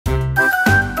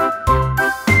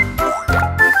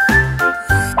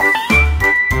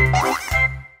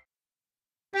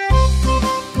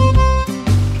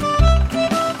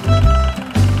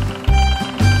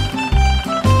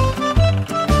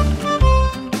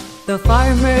The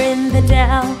farmer in the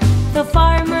dell, the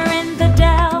farmer in the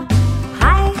dell.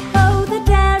 Hi-ho, the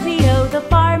derry-o, the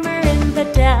farmer in the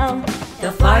dell.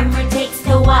 The farmer takes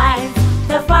the wife,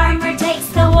 the farmer takes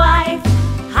the wife.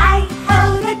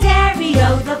 Hi-ho, the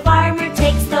derry-o, the farmer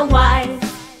takes the wife.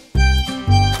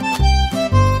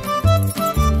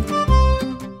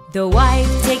 The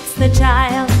wife takes the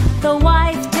child, the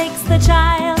wife takes the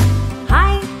child.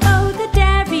 Hi-ho, the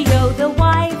derry-o, the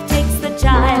wife takes the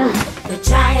child. The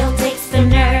child takes the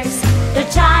nurse, the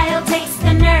child takes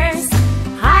the nurse.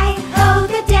 Hi-ho,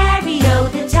 the derry-o,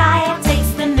 the child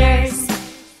takes the nurse.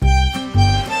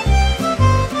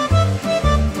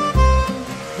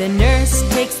 The nurse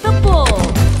takes the bull,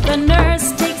 the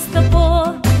nurse takes the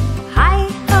bull.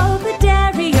 Hi-ho, the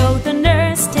derry-o, the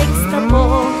nurse takes the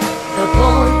bull. The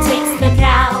bull takes the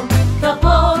cow, the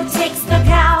bull takes the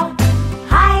cow.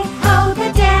 Hi-ho,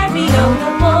 the derry-o,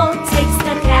 the bull takes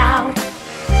the cow.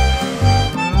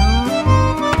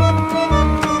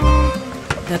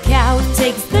 The cow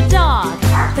takes the dog,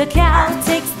 the cow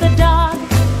takes the dog.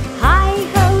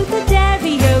 Hi-ho, the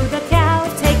derry-o, the cow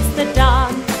takes the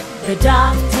dog. The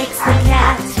dog takes the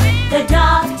cat, the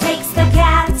dog takes the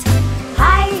cat.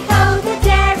 Hi-ho, the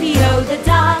derry-o, the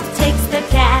dog takes the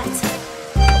cat.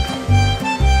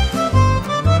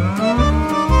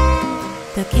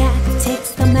 The cat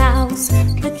takes the mouse,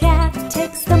 the cat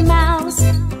takes the mouse.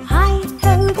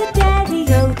 Hi-ho, the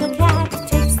derry-o, the cat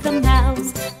takes the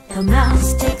mouse. The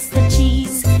mouse takes the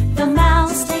cheese, the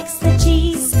mouse takes the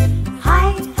cheese.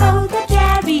 Hi-ho, the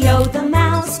derry-o, the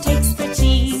mouse takes the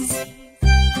cheese.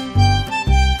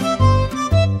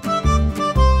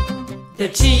 The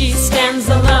cheese stands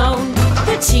alone,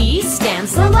 the cheese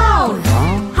stands alone.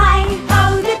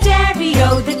 Hi-ho, the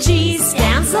derry-o, the cheese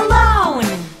stands alone.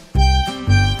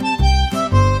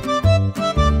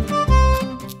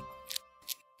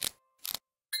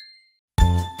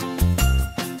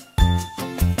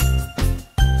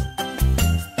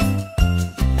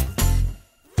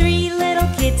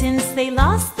 They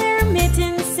lost their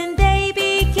mittens and they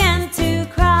began to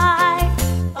cry.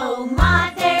 Oh,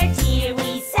 mother dear,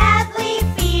 we sadly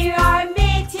fear our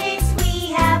mittens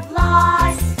we have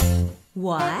lost.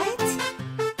 What?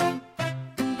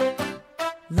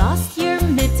 Lost your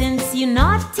mittens, you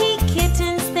naughty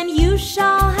kittens, then you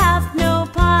shall have no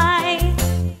pie.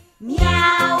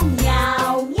 Meow,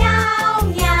 meow, meow,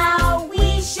 meow,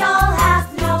 we shall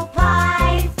have no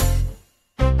pie.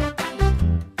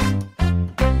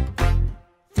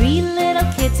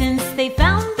 Kittens, they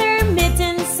found their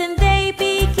mittens and they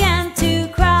began to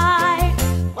cry.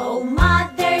 Oh,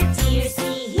 mother dear,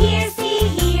 see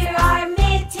here, our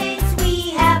mittens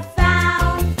we have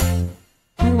found.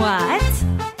 What?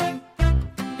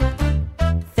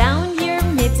 Found your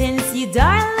mittens, you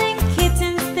darling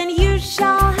kittens, then you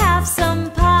shall have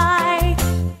some pie.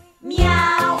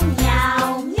 Meow,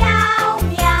 meow, meow,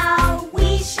 meow,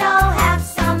 we shall have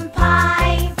some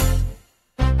pie.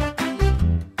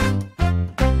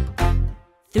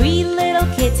 Three little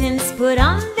kittens put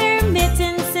on their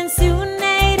mittens and soon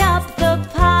ate up the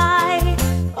pie.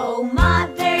 Oh,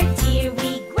 mother dear,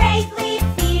 we greatly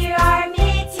fear our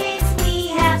mittens we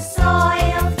have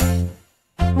soiled.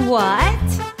 What?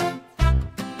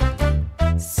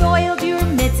 Soiled your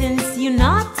mittens, you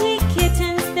naughty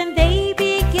kittens, then they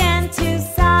began to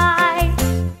sigh.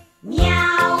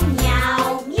 Meow,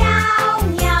 meow, meow,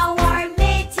 meow, our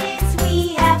mittens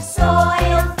we have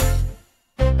soiled.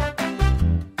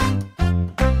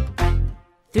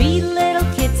 Three little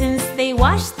kittens, they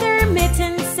washed their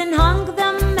mittens and hung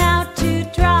them out to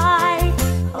dry.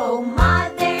 Oh,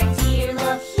 mother dear,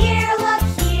 look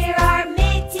here, our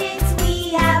mittens we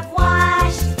have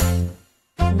washed.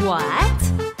 What?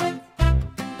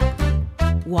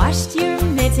 Washed your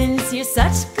mittens, you're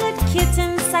such good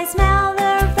kittens, I smell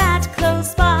a rat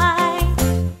close by.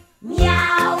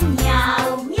 Meow,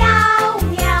 meow, meow,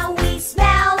 meow, we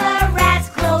smell a rat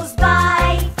close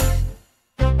by.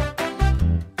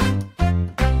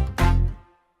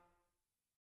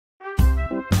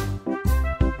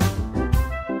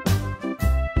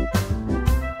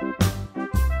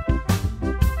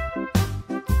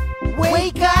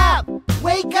 Wake up!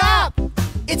 Wake up!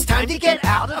 It's time to get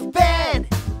out of bed!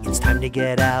 It's time to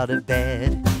get out of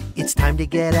bed. It's time to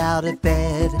get out of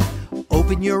bed.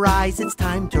 Open your eyes, it's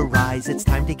time to rise. It's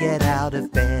time to get out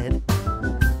of bed.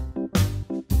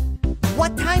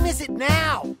 What time is it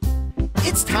now?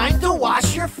 It's time to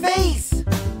wash your face.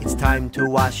 It's time to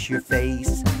wash your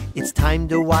face. It's time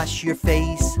to wash your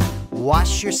face.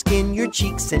 Wash your skin, your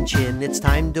cheeks and chin. It's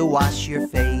time to wash your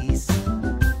face.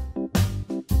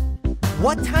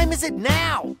 What time is it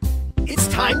now? It's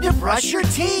time to brush your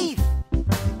teeth.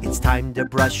 It's time to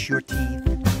brush your teeth.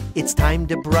 It's time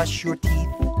to brush your teeth.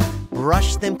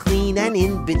 Brush them clean and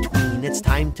in between. It's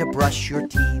time to brush your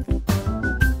teeth.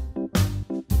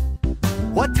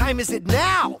 What time is it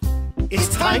now? It's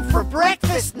time for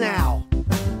breakfast now.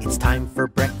 It's time for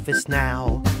breakfast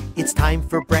now. It's time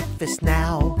for breakfast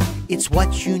now. It's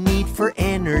what you need for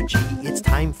energy. It's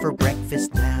time for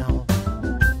breakfast now.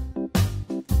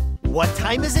 What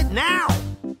time is it now?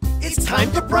 It's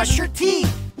time to brush your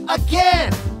teeth.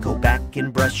 Again. Go back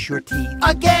and brush your teeth.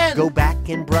 Again. Go back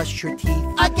and brush your teeth.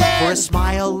 Again. For a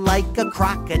smile like a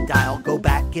crocodile. Go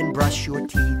back and brush your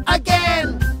teeth.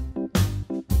 Again.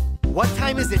 What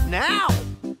time is it now?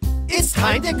 It's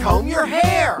time to comb your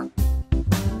hair.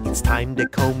 It's time to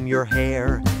comb your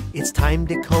hair. It's time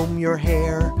to comb your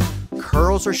hair.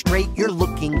 Curls are straight, you're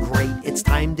looking great. It's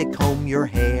time to comb your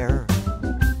hair.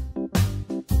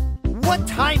 What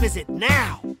time is it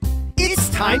now? It's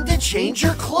time to change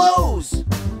your clothes.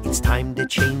 It's time to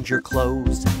change your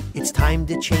clothes. It's time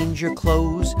to change your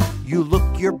clothes. You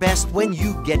look your best when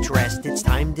you get dressed. It's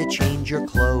time to change your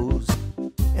clothes.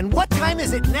 And what time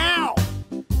is it now?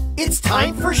 It's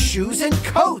time for shoes and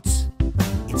coats.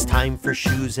 It's time for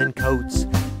shoes and coats.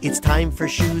 It's time for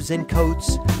shoes and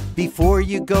coats. Before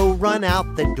you go, run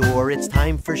out the door. It's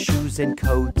time for shoes and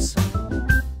coats.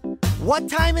 What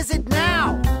time is it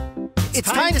now?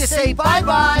 It's time to say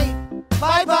bye-bye.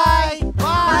 Bye-bye.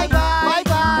 Bye-bye.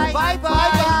 Bye-bye.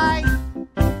 Bye-bye.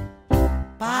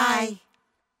 Bye.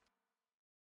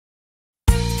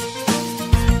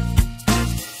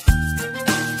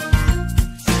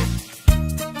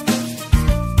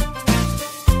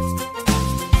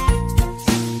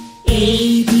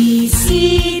 A, B,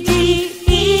 C, D,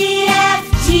 E,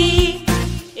 F, G,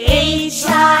 H,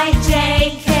 I,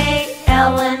 J, K,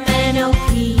 L, M, N, O,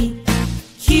 P,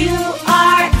 Q,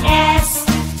 R, S,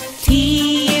 T,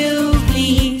 U,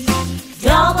 V,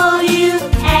 W,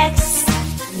 X,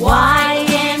 Y,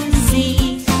 and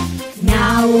Z.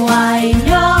 Now I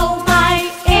know my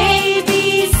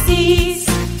ABCs.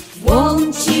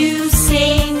 Won't you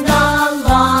sing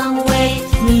along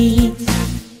with me?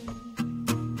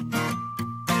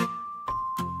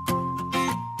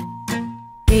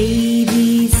 A,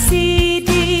 B, C, D,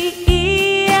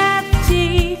 E, F,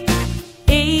 G,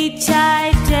 H,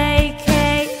 I, J,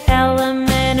 K, L, M,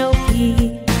 N, O,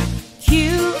 P,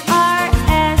 Q, R,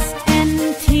 S,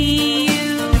 N, T,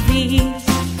 U, V,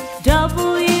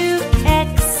 W,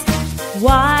 X,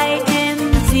 Y,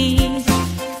 and Z.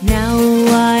 Now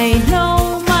I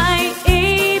know my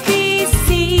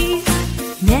ABCs.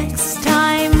 Next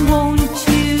time, won't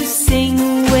you sing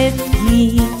with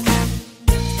me?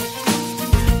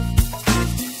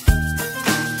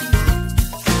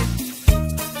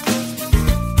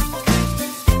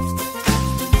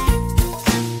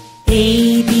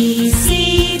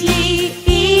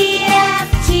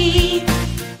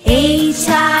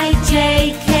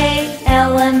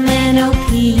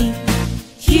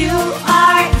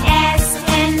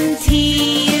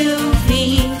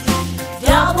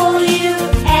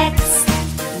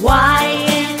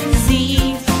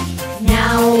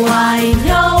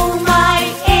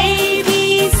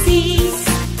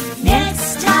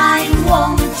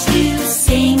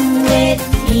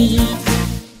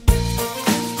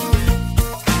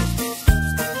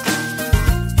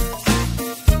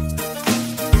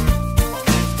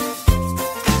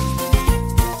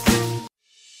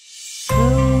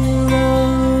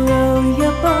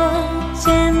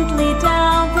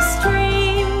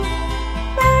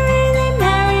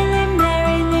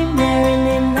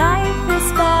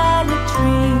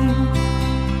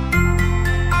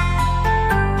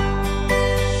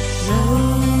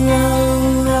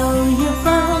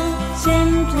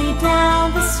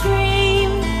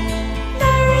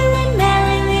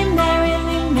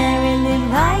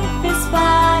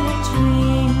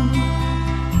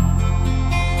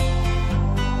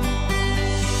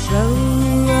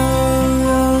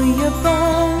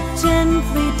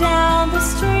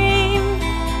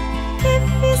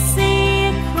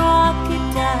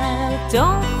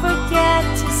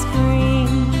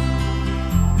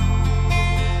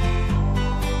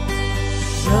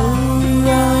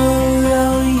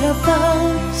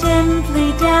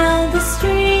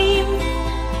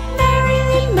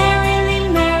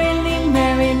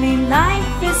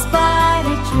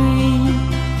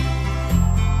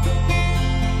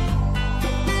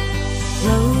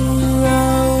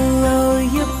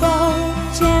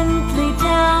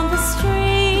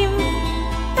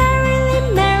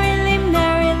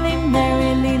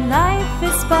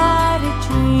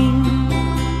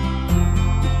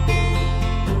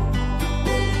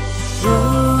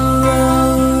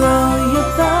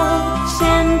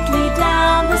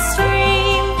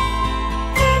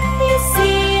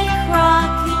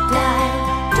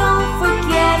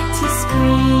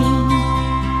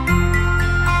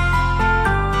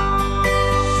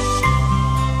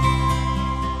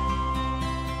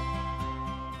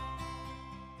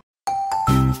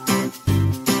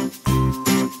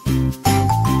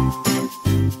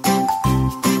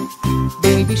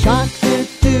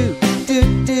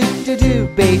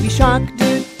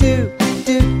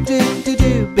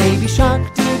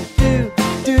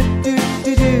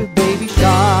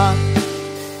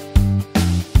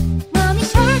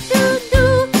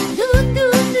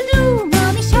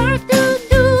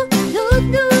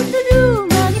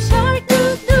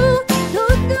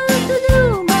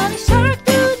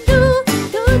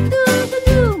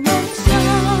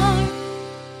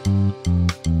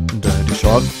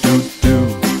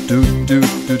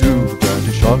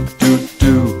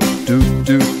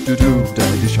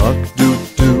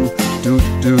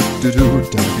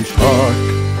 shark.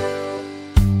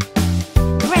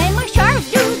 Grandma shark,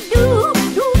 do do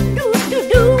do do do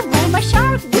do. Grandma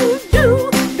shark, do do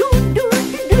do do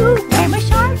do do. Grandma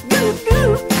shark, do do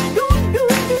do do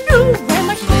do do.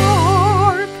 Grandma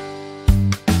shark.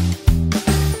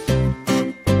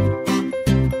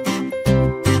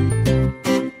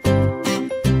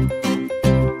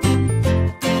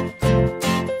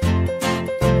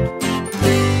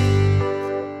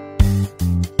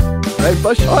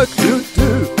 Grandpa shark, do do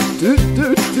do do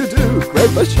do do.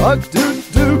 Grandpa shark, do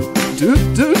do do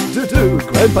do do do.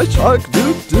 Grandpa shark,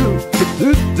 do do do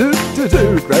do do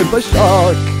do. Grandpa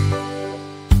shark.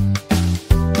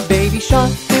 Baby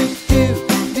shark, do do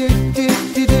do do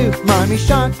do do. Mommy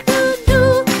shark, Do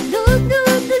do do do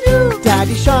do do.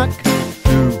 Daddy shark, do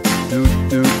do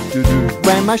do do do.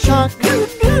 Grandma shark, Do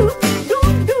do do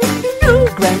do do do.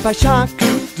 Grandpa shark,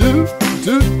 do do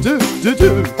do do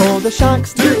do. All the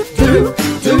sharks, do do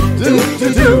do do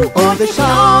do do. All the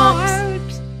sharks.